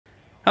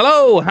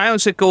Hello,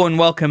 how's it going?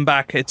 Welcome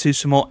back to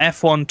some more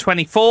F1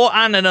 24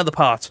 and another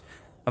part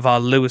of our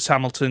Lewis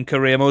Hamilton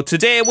career mode.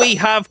 Today we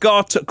have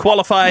got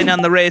qualifying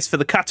and the race for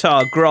the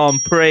Qatar Grand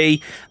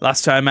Prix.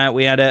 Last time out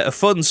we had a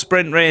fun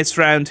sprint race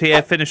round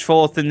here, finished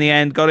fourth in the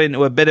end, got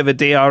into a bit of a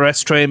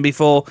DRS train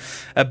before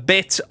a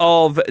bit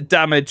of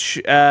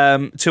damage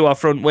to our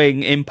front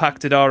wing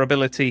impacted our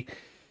ability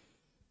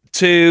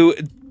to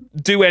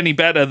do any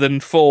better than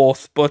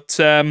fourth, but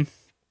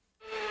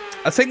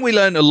I think we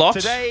learned a lot.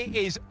 Today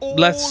is all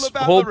Let's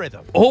about hope, the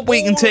rhythm. hope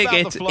we can take All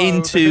it about the flow,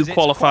 into because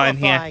qualifying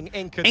it's here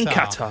in in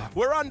Qatar.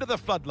 We're under the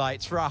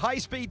floodlights for a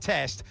high-speed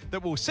test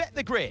that will set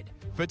the grid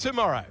for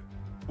tomorrow.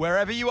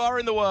 Wherever you are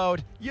in the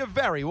world, you're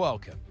very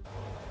welcome.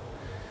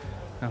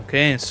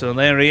 Okay, so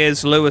there he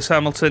is, Lewis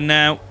Hamilton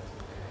now.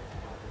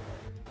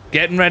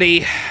 Getting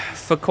ready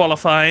for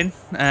qualifying.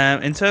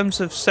 In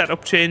terms of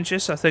setup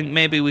changes, I think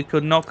maybe we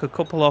could knock a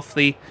couple off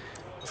the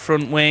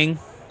front wing,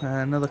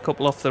 another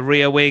couple off the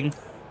rear wing.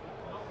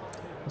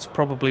 That's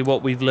probably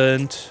what we've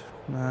learned.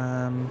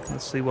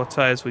 Let's see what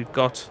tyres we've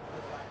got. So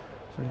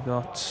we've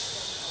got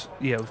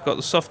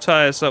the soft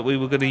tyres that we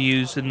were going to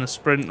use in the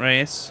sprint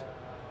race.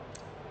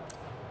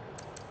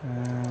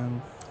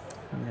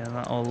 Yeah,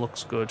 that all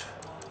looks good.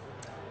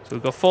 So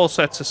we've got 4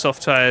 sets of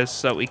soft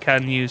tyres that we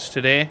can use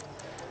today.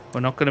 We're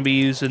not going to be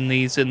using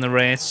these in the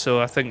race,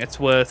 so I think it's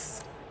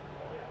worth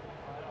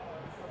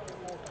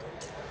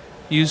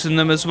using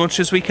them as much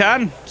as we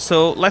can.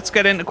 So let's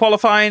get into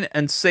qualifying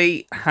and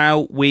see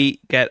how we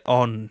get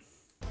on.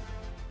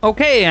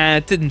 Okay, I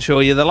didn't show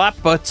you the lap,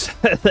 but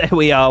there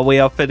we are. We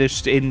are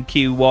finished in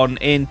Q1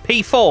 in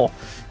P4.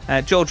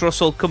 George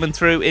Russell coming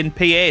through in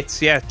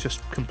P8. Yeah, just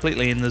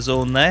completely in the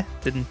zone there.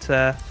 Didn't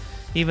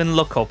even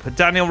look up.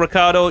 Daniel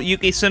Ricciardo,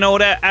 Yuki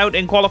Tsunoda out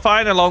in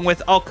qualifying along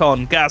with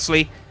Ocon,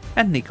 Gasly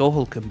and Nico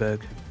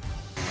Hülkenberg.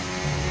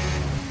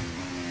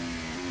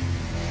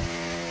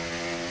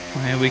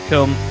 Here we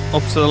come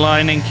up to the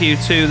line in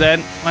Q2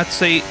 then. Let's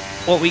see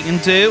what we can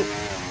do.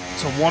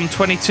 It's a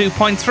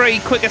 1:22.3,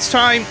 quickest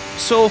time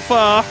so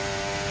far.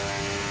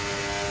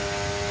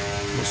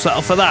 We'll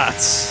settle for that.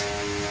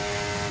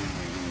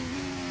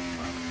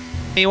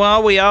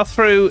 Meanwhile, we are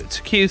through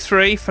to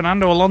Q3.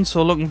 Fernando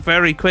Alonso looking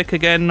very quick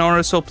again.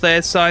 Norris up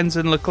there, Sainz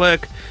and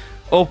Leclerc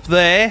up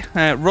there.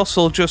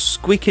 Russell just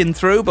squeaking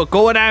through, but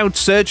going out,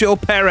 Sergio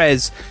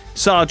Perez,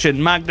 Sargent,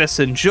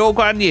 Magnussen, Zhou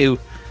Guanyu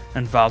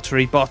and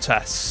Valtteri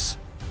Bottas.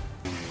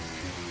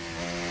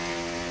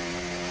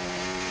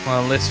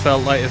 Well, this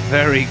felt like a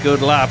very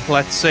good lap.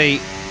 Let's see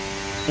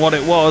what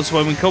it was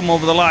when we come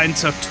over the line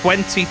to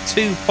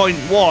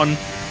 22.1.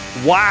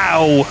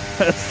 Wow!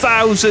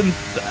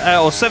 1,000th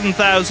or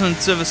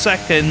 7,000ths of a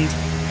second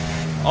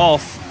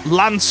off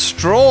Lance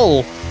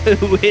Stroll,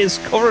 who is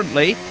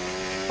currently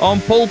on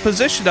pole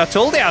position. I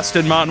told you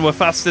Aston Martin were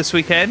fast this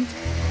weekend.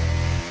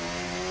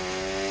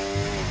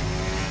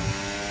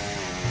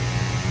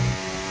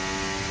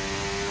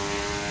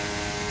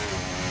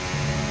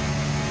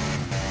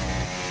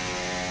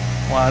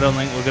 Well, I don't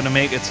think we're going to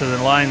make it to the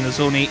line.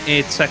 There's only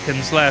 8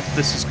 seconds left.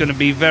 This is going to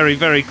be very,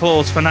 very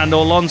close. Fernando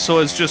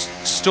Alonso has just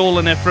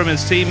stolen it from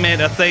his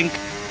teammate, I think.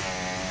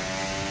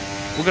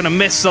 We're going to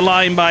miss the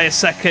line by a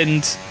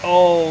second.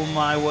 Oh,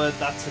 my word.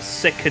 That's a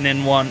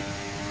sickening one.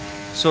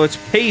 So it's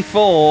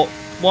P4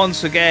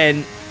 once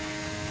again.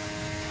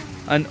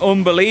 And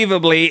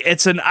unbelievably,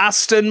 it's an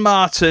Aston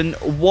Martin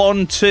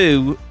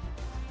 1-2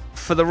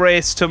 for the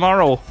race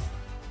tomorrow.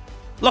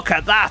 Look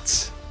at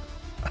that.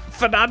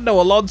 Fernando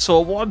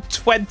Alonso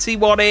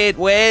 1:21.8.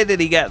 Where did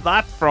he get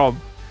that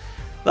from?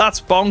 That's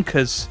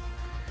bonkers.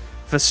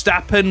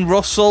 Verstappen,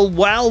 Russell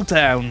well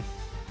down.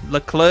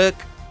 Leclerc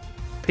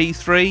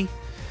P3.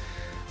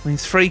 I mean,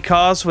 3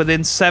 cars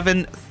within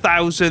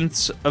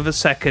 7,000ths of a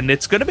second.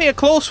 It's going to be a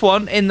close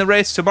one in the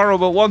race tomorrow,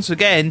 but once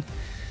again,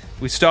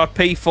 we start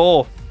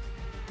P4.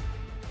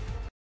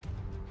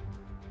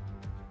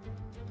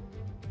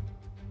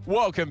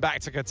 Welcome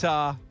back to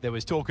Qatar. There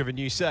was talk of a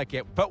new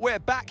circuit, but we're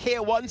back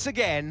here once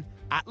again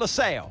at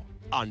Losail,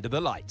 under the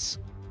lights.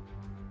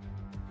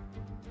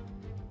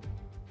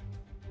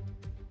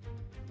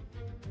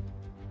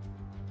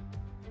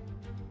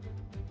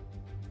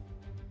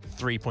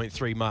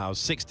 .3 miles,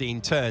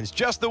 16 turns,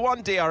 just the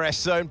one DRS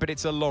zone, but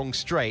it's a long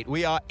straight.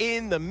 We are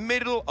in the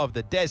middle of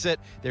the desert.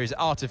 There is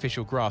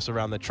artificial grass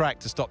around the track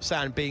to stop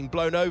sand being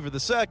blown over the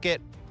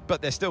circuit,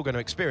 but they're still going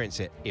to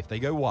experience it if they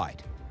go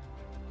wide.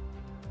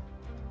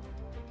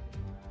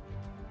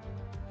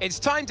 It's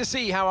time to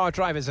see how our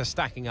drivers are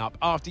stacking up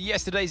after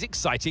yesterday's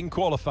exciting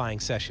qualifying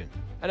session.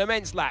 An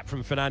immense lap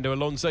from Fernando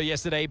Alonso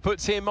yesterday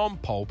puts him on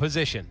pole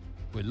position,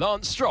 with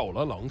Lance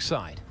Stroll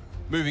alongside.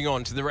 Moving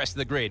on to the rest of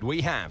the grid, we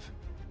have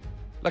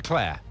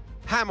Leclerc,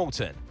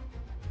 Hamilton,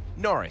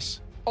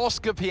 Norris,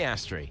 Oscar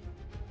Piastri,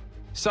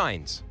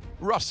 Sainz,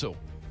 Russell,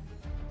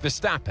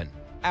 Verstappen,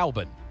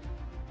 Albon,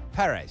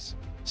 Perez,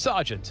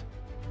 Sargent,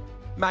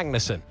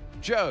 Magnussen,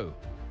 Zhou,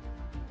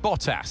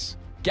 Bottas,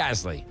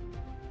 Gasly,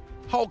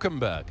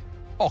 Hülkenberg,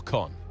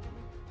 Ocon,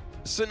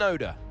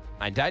 Tsunoda,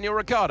 and Daniel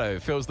Ricciardo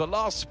fills the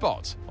last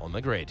spot on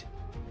the grid.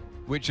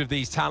 Which of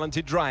these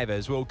talented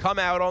drivers will come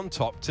out on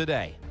top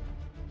today?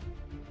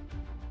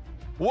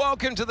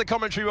 Welcome to the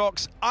commentary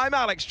box. I'm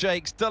Alex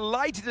Jakes.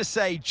 Delighted to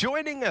say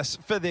joining us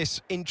for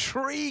this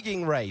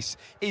intriguing race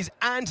is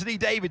Anthony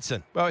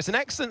Davidson. Well, it's an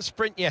excellent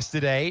sprint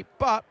yesterday,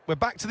 but we're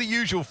back to the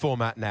usual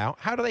format now.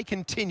 How do they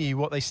continue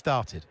what they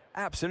started?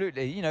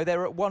 Absolutely. You know,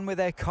 they're at one with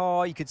their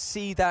car. You could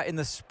see that in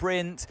the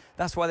sprint.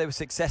 That's why they were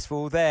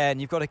successful there. And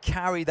you've got to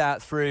carry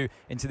that through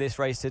into this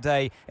race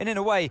today. And in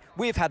a way,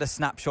 we've had a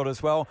snapshot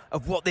as well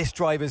of what this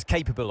driver's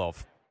capable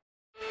of.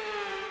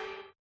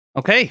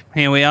 Okay,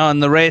 here we are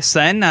in the race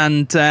then,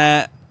 and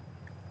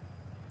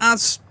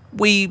as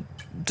we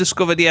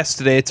discovered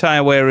yesterday,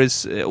 tyre wear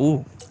is...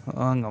 oh,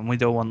 hang on, we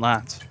don't want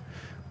that.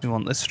 We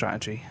want this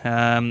strategy.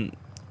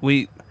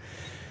 We've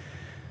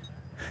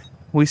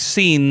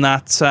seen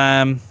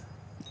that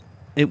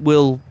it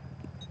will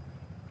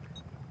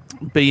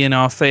be in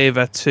our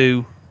favour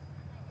to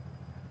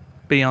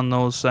be on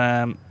those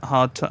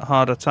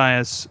harder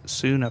tyres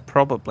sooner,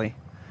 probably,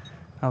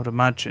 I would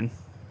imagine.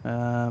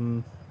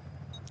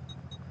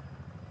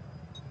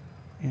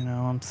 You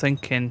know, I'm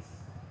thinking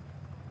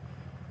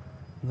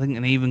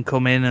even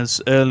come in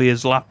as early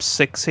as lap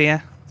 6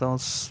 here.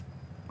 Those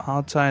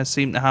hard tyres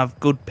seem to have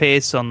good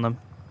pace on them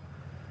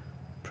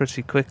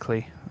pretty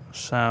quickly.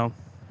 So,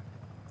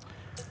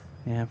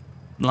 yeah,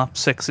 lap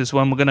 6 is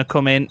when we're going to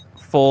come in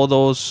for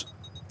those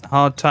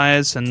hard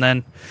tyres, and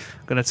then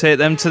going to take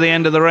them to the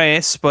end of the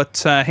race.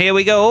 But here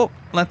we go.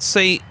 Let's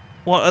see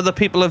what other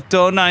people have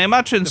done. I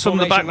imagine some of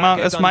the back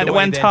markers might have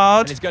went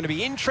hard. It's going to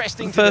be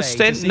interesting the first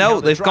stint.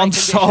 No, they've gone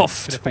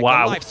soft.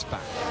 Wow.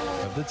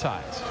 Of the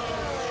tires.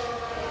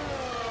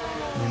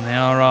 And they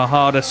are our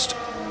hardest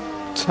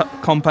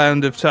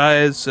compound of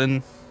tyres,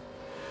 and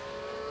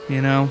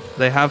you know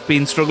they have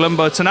been struggling.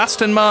 But it's an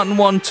Aston Martin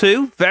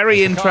 1-2.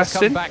 Very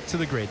interesting. Come back to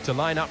the grid to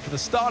line up for the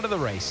start of the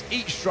race.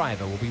 Each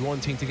driver will be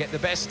wanting to get the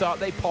best start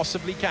they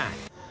possibly can,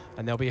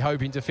 and they'll be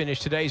hoping to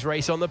finish today's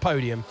race on the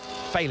podium.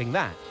 Failing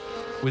that,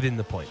 within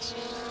the points.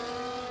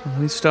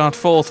 We start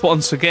fourth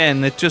once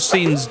again. It just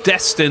seems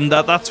destined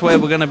that that's where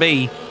we're going to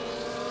be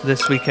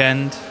this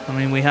weekend. I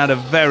mean, we had a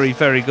very,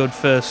 very good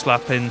first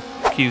lap in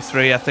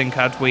Q3. I think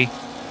had we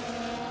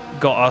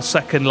got our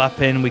second lap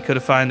in, we could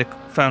have found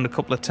a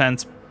couple of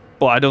tenths,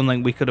 but I don't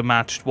think we could have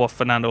matched what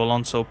Fernando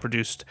Alonso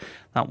produced.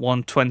 That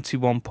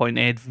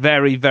 121.8,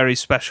 very, very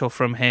special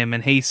from him,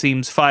 and he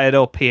seems fired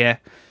up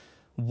here.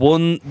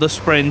 Won the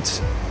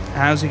sprint.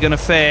 How's he going to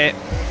fare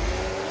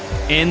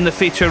in the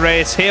feature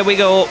race? Here we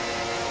go.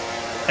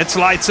 It's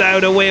lights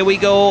out. Away we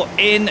go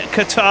in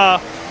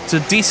Qatar. It's a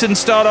decent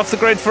start off the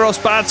grid for us.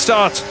 Bad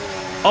start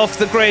off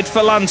the grid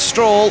for Lance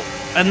Stroll.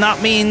 And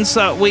that means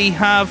that we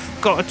have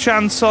got a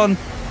chance on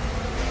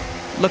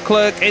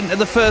Leclerc into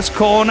the first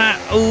corner.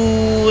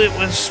 Ooh, it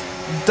was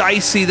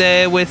dicey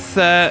there with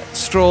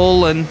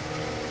Stroll. And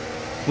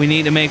we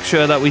need to make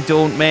sure that we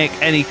don't make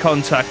any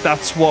contact.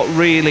 That's what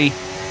really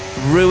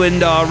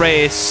ruined our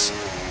race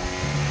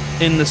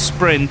in the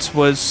sprint,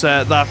 was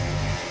that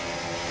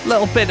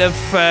little bit of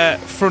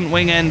front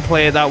wing end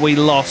play that we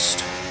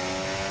lost,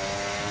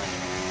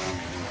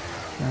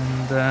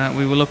 and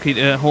we were lucky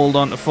to hold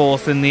on to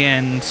fourth in the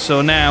end.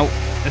 So now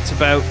it's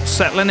about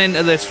settling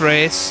into this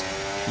race,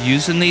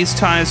 using these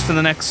tyres for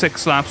the next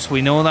 6 laps.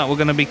 We know that we're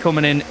going to be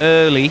coming in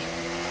early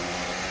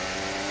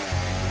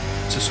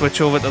to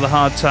switch over to the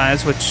hard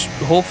tyres, which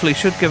hopefully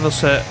should give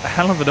us a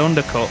hell of an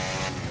undercut,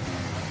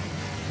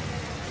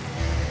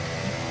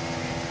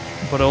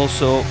 but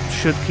also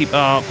should keep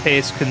our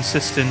pace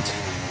consistent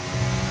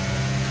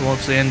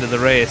towards the end of the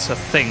race, I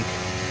think.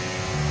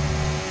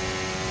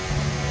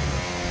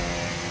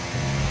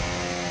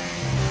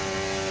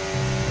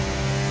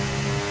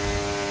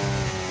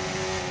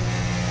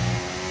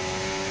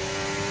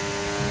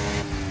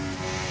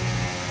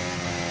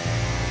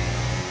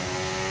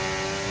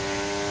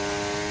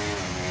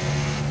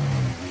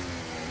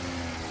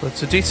 But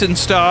it's a decent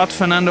start.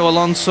 Fernando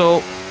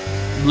Alonso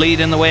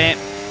leading the way.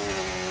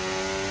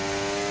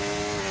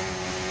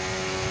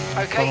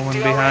 Okay, following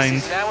DRS behind.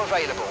 is now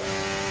available.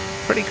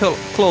 Pretty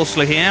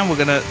closely here. We're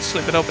going to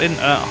slip it up into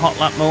hot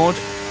lap mode.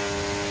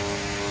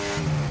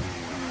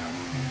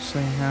 Let's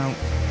see how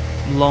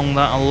long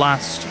that'll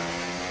last.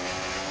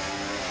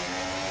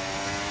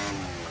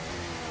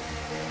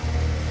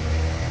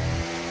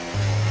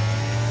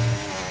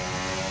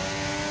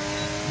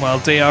 Well,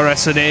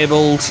 DRS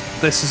enabled.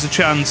 This is a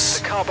chance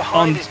The car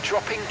behind on is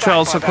dropping back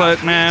Charles by about Leclerc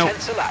 3 now.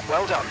 tenths a lap.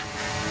 Well done.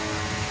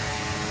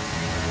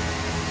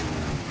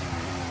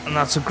 And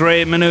that's a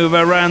great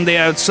manoeuvre around the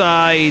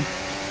outside.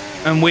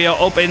 And we are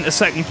up into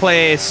second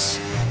place.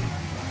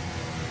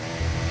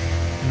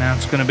 Now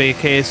it's going to be a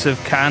case of,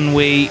 can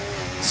we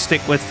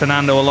stick with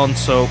Fernando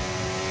Alonso?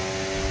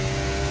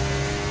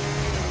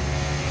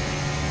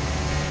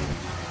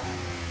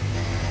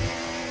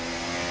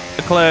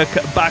 Leclerc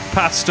back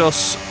past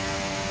us.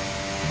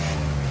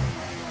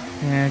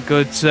 Yeah,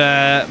 good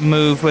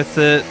move with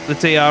the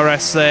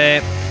DRS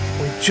there.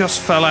 We just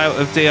fell out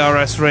of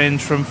DRS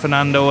range from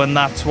Fernando, and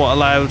that's what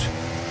allowed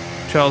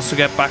Charles to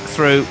get back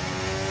through.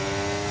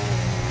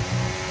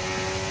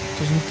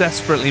 Doesn't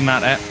desperately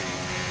matter.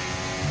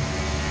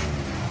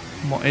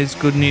 What is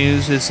good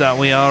news is that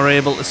we are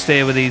able to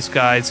stay with these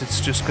guys. It's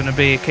just going to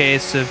be a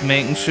case of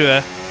making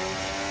sure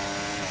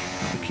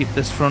we keep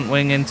this front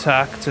wing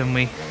intact and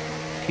we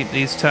keep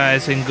these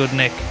tyres in good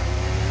nick. In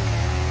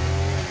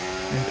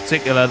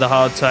particular, the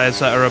hard tyres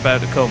that are about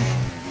to come.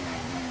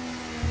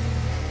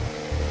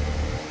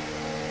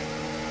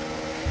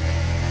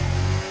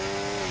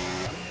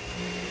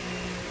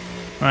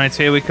 Right,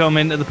 here we come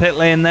into the pit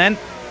lane then.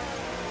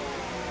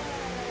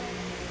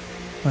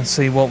 Let's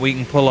see what we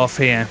can pull off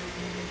here.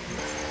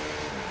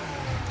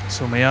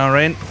 So we are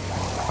in.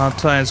 Hard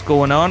tyres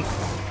going on.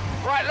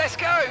 Right, let's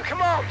go.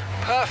 Come on.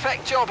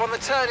 Perfect job on the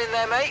turn in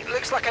there, mate.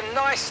 Looks like a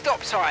nice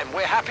stop time.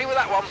 We're happy with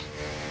that one.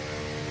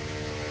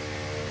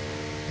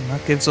 And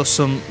that gives us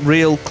some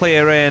real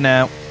clear air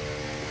now.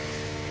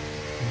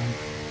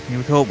 You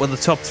would hope with the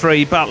top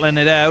three battling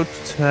it out.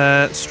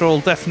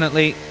 Stroll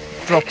definitely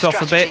dropped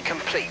off a bit.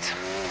 Complete.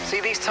 See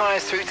these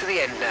tyres through to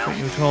the end now.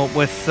 You would hope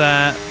with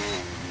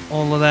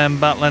all of them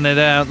battling it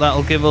out,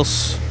 that'll give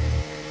us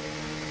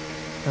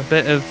a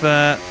bit of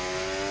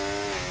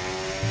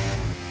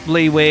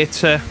leeway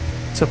to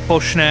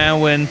push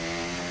now and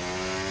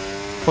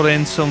put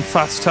in some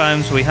fast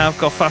times. We have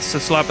got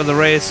fastest lap of the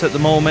race at the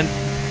moment.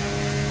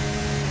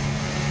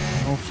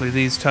 Hopefully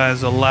these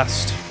tyres will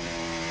last.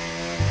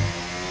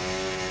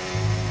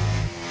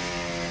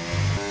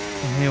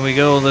 And here we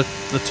go, the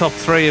top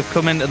three have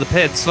come into the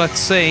pits. Let's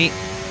see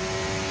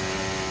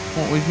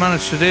what we've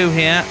managed to do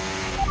here.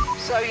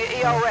 So your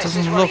ERS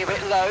is running a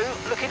bit low.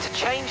 Look into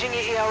changing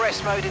your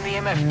ERS mode in the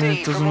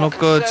MFD for a more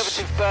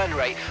conservative burn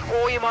rate.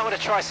 Or you might want to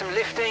try some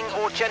lifting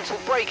or gentle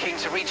braking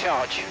to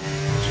recharge.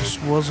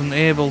 Just wasn't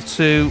able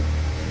to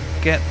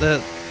get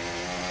the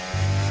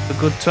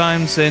good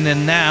times in,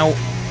 and now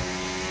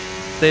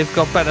they've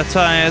got better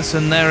tyres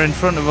and they're in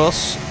front of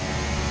us.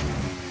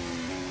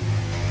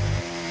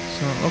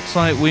 So it looks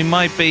like we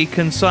might be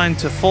consigned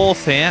to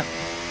fourth here.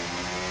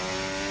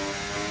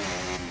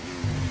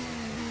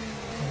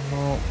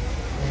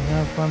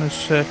 I've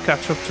managed to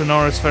catch up to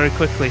Norris very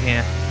quickly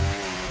here.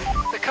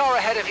 The car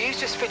ahead of you's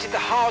just fitted the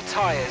hard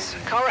tyres.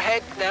 Car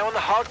ahead now on the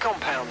hard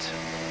compound.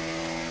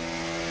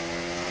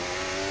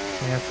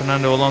 Yeah,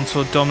 Fernando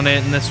Alonso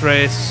dominating this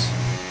race.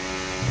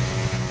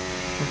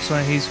 Looks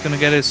like he's going to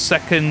get his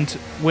second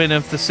win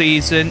of the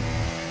season.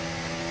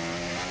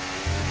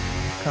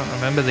 Can't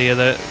remember the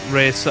other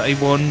race that he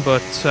won,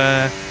 but it's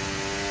a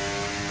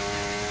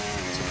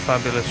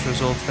fabulous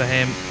result for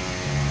him.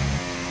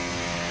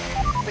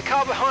 The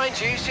car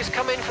behind you's just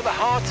come in for the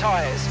hard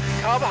tyres.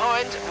 Car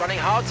behind, running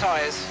hard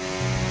tyres.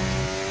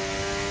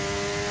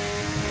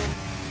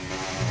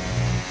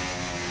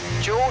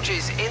 George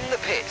is in the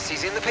pits.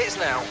 He's in the pits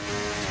now.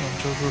 So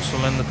George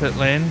Russell in the pit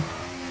lane.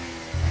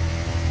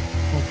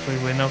 Hopefully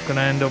we're not going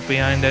to end up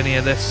behind any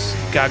of this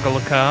gaggle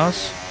of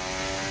cars.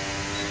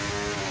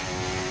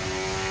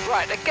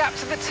 Right, the gap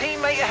to the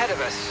teammate ahead of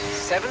us,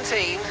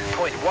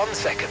 17.1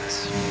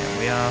 seconds. Yeah,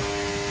 we are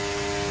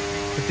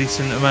a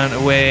decent amount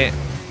away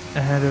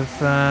ahead of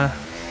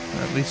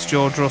at least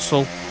George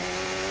Russell,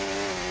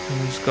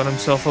 who's got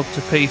himself up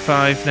to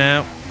P5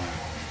 now.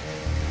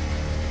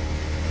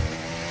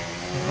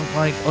 It looked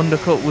like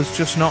undercut was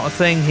just not a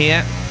thing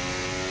here.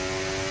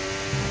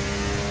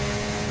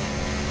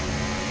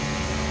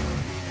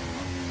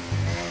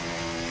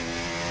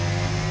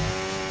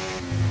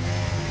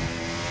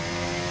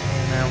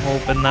 We're now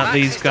hoping that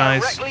these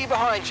guys... directly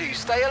behind you.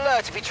 Stay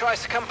alert if he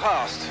tries to come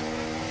past.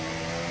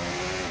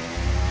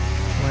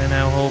 We're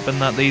now hoping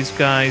that these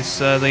guys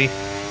are the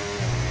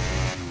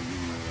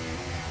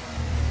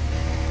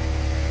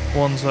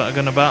ones that are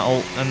going to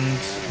battle and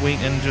we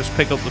can just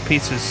pick up the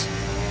pieces.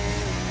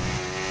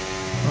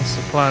 That's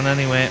the plan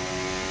anyway.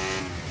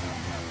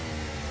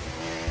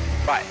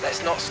 Right,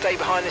 let's not stay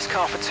behind this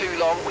car for too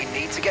long. We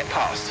need to get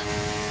past.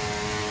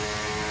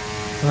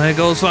 There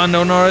goes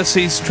Lando Norris.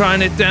 He's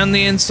trying it down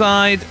the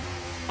inside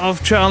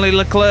of Charlie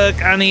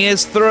Leclerc and he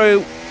is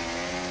through.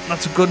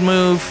 That's a good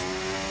move.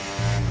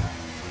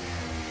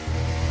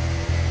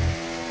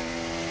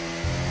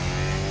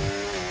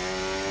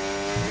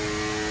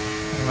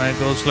 There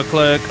goes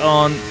Leclerc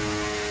on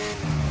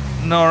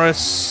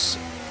Norris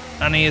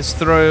and he is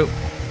through.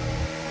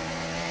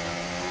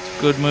 It's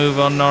a good move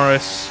on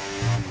Norris.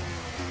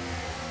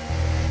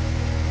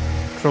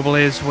 Trouble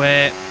is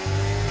where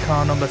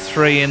car number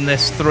 3 in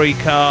this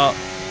 3-car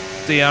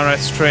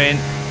DRS train.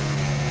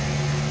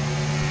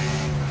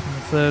 And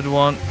the third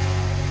one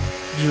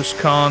just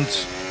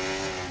can't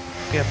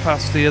get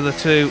past the other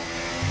two.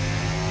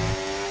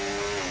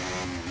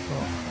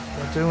 But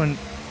they're doing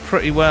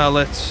pretty well.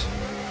 It's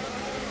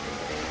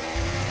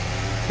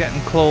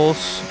getting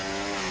close.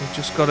 We've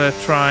just got to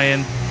try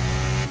and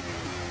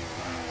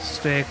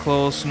stay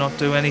close, not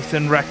do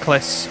anything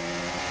reckless. I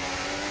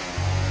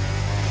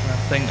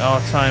think our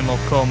time will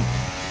come.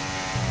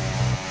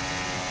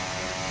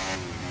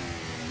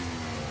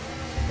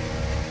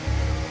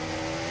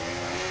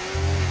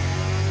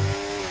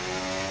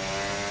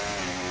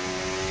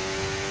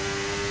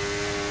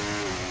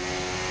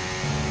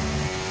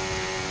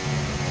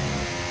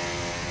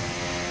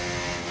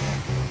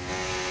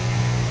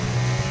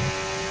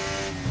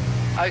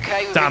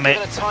 Okay, we've been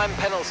given a time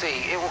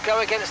penalty. It will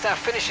go against our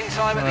finishing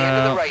time at the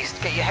end of the race.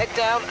 Get your head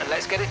down and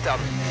let's get it done.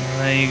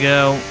 There you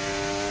go.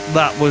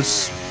 That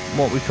was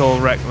what we call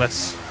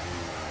reckless.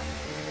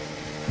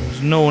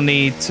 There's no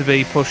need to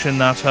be pushing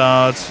that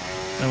hard.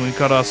 And we've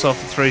got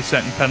ourselves a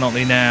 3-second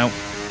penalty now,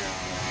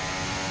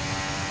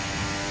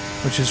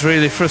 which is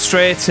really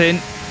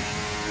frustrating.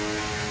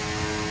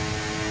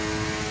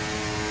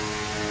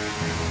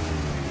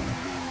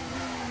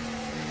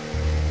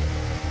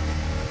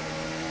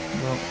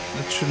 Well,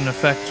 it shouldn't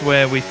affect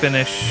where we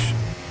finish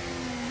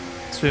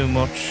too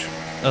much,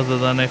 other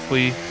than if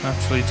we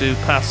actually do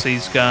pass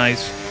these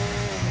guys.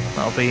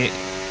 That'll be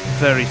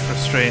very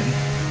frustrating.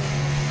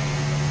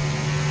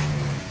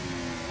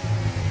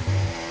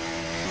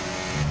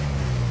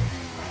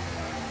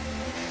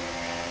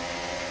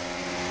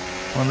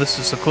 Well, this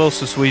is the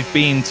closest we've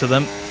been to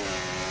them.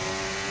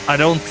 I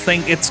don't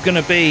think it's going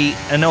to be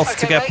enough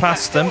to get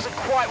past them. Wasn't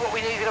quite what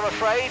we needed, I'm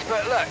afraid,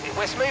 but look,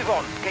 let's move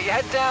on. Get your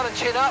head down and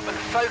chin up and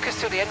focus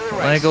till the end of the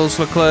race. There goes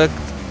Leclerc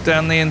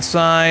down the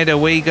inside. Are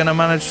we going to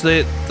manage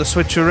the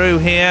switcheroo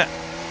here?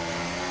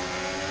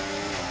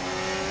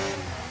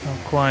 Not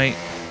quite.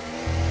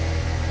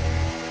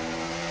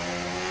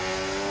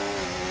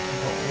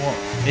 But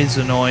what is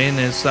annoying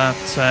is that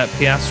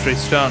Piastri's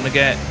starting to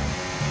get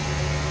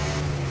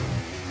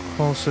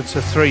closer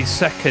to 3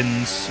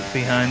 seconds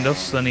behind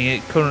us than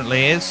he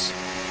currently is.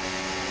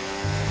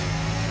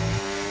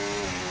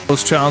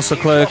 Goes Charles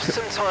Leclerc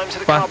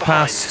back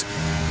past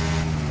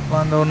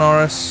Lando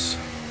Norris.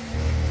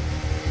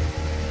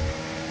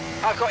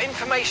 I've got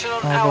information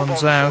on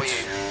Albon's Albon out. for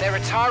you. They're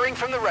retiring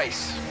from the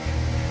race.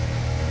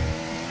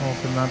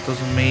 Hoping that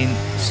doesn't mean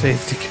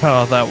safety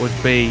car. That would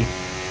be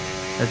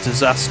a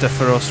disaster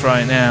for us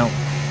right now.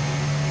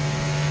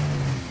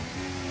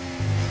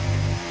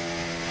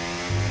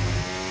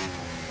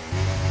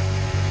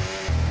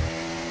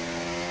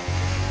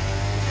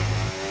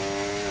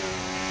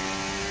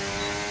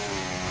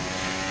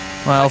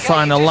 Well, Okay,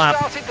 final you lap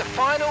just started the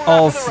final lap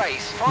of the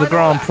race. the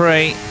Grand lap.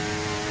 Prix.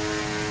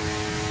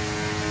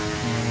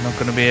 I'm not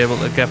going to be able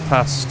to get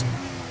past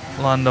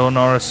Lando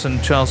Norris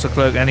and Charles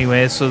Leclerc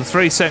anyway, so the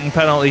 3-second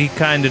penalty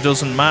kind of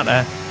doesn't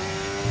matter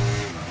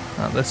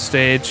at this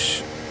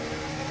stage,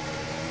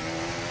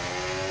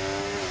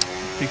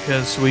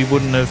 because we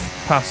wouldn't have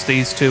passed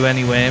these two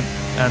anyway,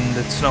 and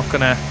it's not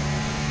going to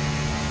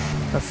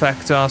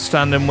affect our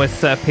standing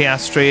with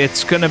Piastri.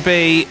 It's going to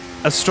be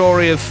a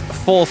story of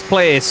 4th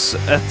place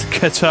at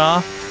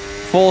Qatar,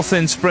 4th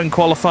in sprint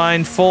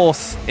qualifying,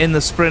 4th in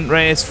the sprint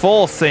race,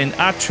 4th in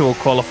actual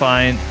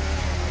qualifying,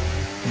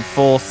 and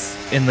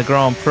 4th in the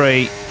Grand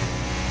Prix.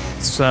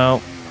 So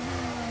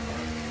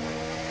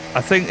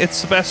I think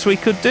it's the best we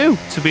could do,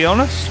 to be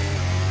honest.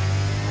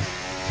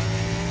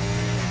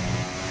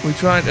 We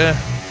tried to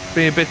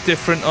be a bit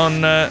different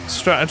on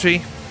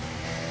strategy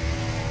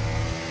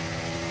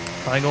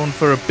by going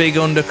for a big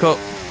undercut.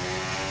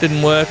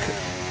 Didn't work.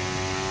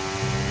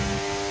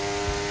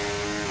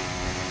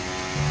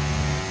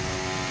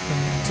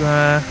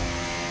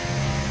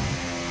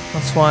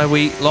 That's why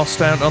we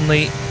lost out on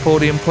the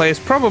podium place.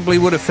 Probably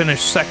would have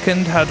finished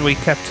 2nd had we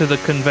kept to the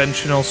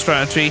conventional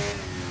strategy,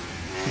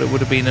 but it would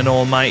have been an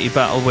almighty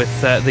battle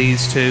with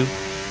these two.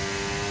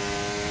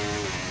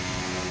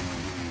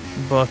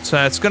 But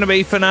it's going to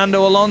be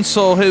Fernando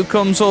Alonso who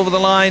comes over the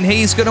line.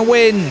 He's going to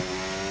win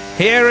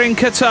here in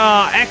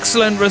Qatar.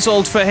 Excellent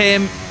result for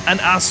him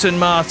and Aston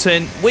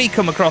Martin. We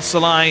come across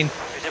the line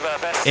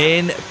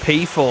in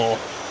P4.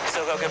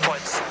 Still got good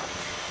points.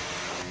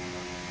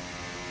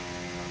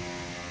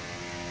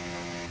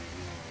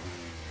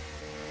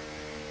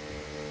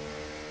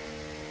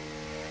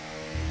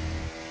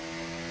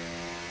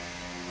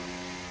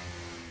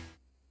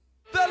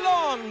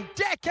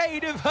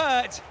 Decade of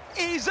hurt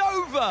is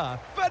over.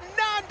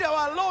 Fernando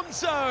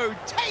Alonso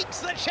takes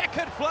the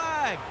checkered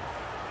flag.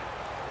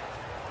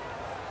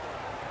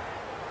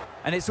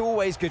 And it's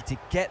always good to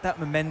get that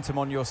momentum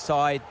on your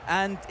side,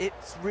 and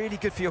it's really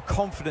good for your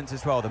confidence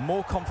as well. The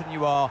more confident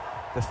you are,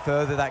 the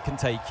further that can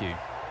take you.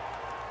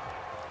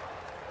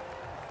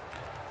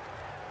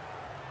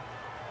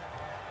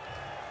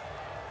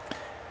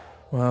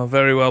 Well,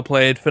 very well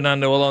played,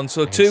 Fernando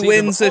Alonso. 2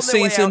 wins this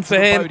season for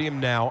him.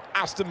 Podium now.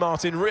 Aston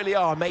Martin really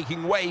are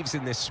making waves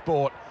in this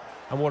sport,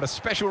 and what a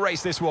special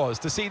race this was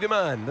to see them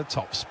earn the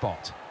top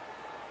spot.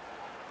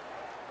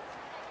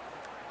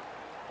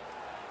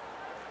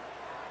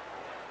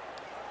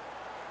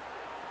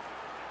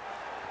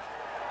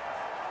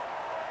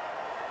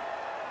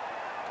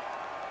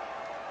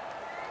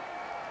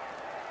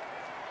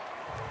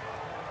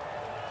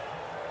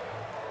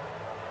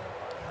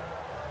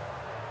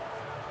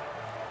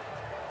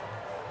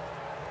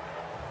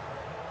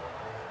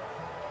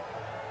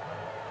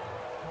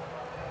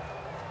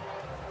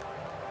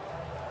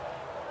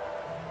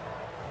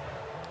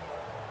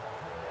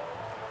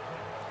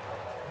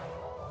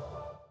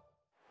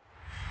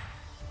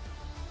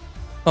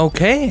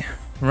 Okay,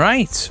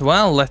 right.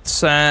 Well,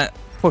 let's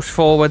push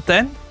forward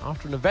then.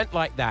 After an event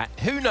like that,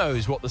 who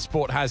knows what the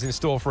sport has in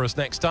store for us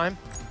next time?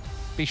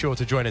 Be sure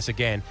to join us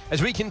again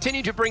as we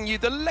continue to bring you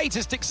the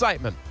latest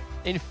excitement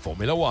in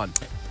Formula One.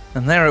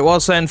 And there it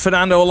was then.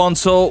 Fernando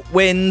Alonso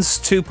wins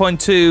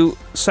 2.2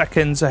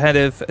 seconds ahead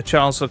of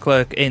Charles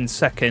Leclerc in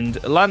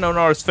second. Lando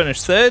Norris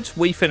finished third.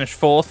 We finished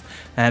fourth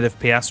ahead of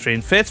Piastri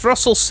in fifth.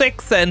 Russell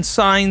sixth, then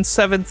Sainz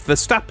seventh.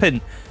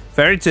 Verstappen,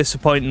 very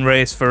disappointing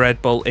race for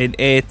Red Bull, in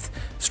eighth.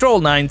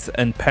 Stroll ninth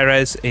and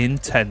Perez in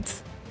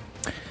 10th.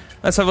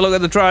 Let's have a look at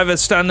the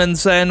drivers'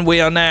 standings then.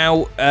 We are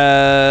now,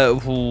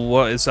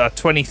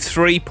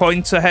 23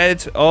 points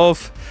ahead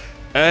of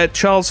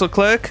Charles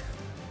Leclerc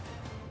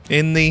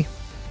in the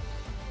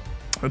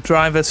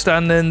driver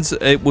standings.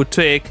 It would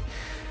take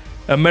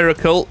a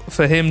miracle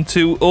for him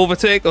to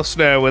overtake us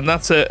now, and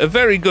that's a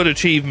very good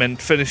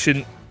achievement,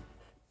 finishing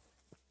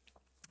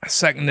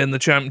second in the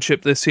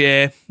championship this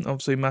year.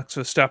 Obviously Max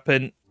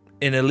Verstappen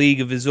in a league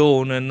of his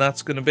own, and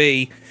that's going to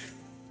be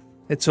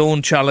its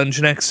own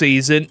challenge next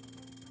season,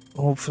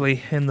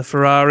 hopefully in the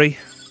Ferrari.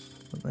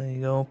 But there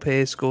you go,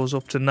 pace goes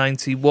up to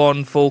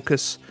 91,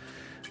 focus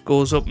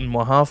goes up, and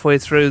we're halfway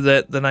through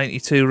the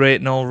 92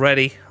 rating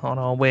already, on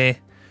our way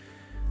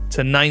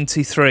to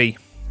 93.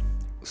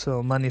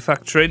 So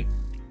manufacturing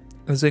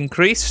has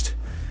increased,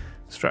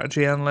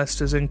 strategy analyst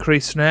has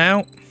increased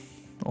now.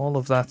 All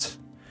of that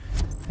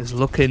is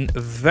looking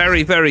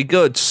very, very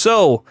good.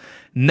 So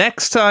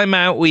next time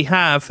out we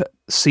have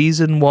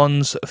season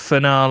 1's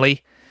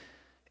finale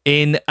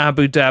in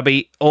Abu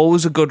Dhabi.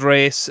 Always a good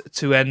race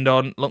to end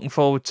on. Looking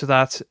forward to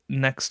that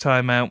next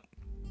time out.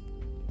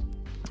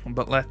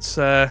 But let's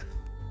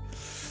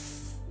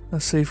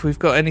see if we've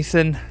got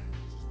anything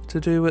to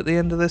do at the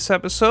end of this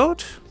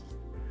episode.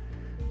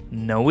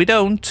 No, we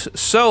don't.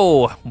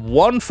 So,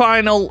 one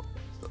final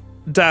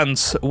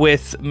dance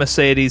with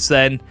Mercedes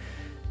then.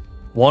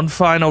 One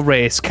final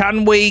race.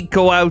 Can we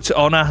go out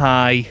on a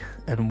high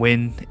and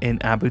win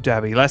in Abu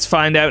Dhabi? Let's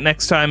find out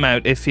next time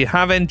out. If you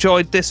have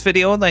enjoyed this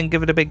video, then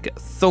give it a big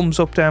thumbs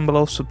up down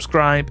below.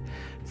 Subscribe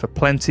for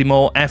plenty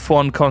more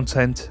F1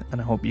 content.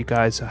 And I hope you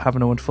guys are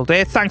having a wonderful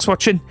day. Thanks for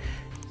watching,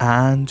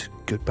 and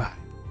goodbye.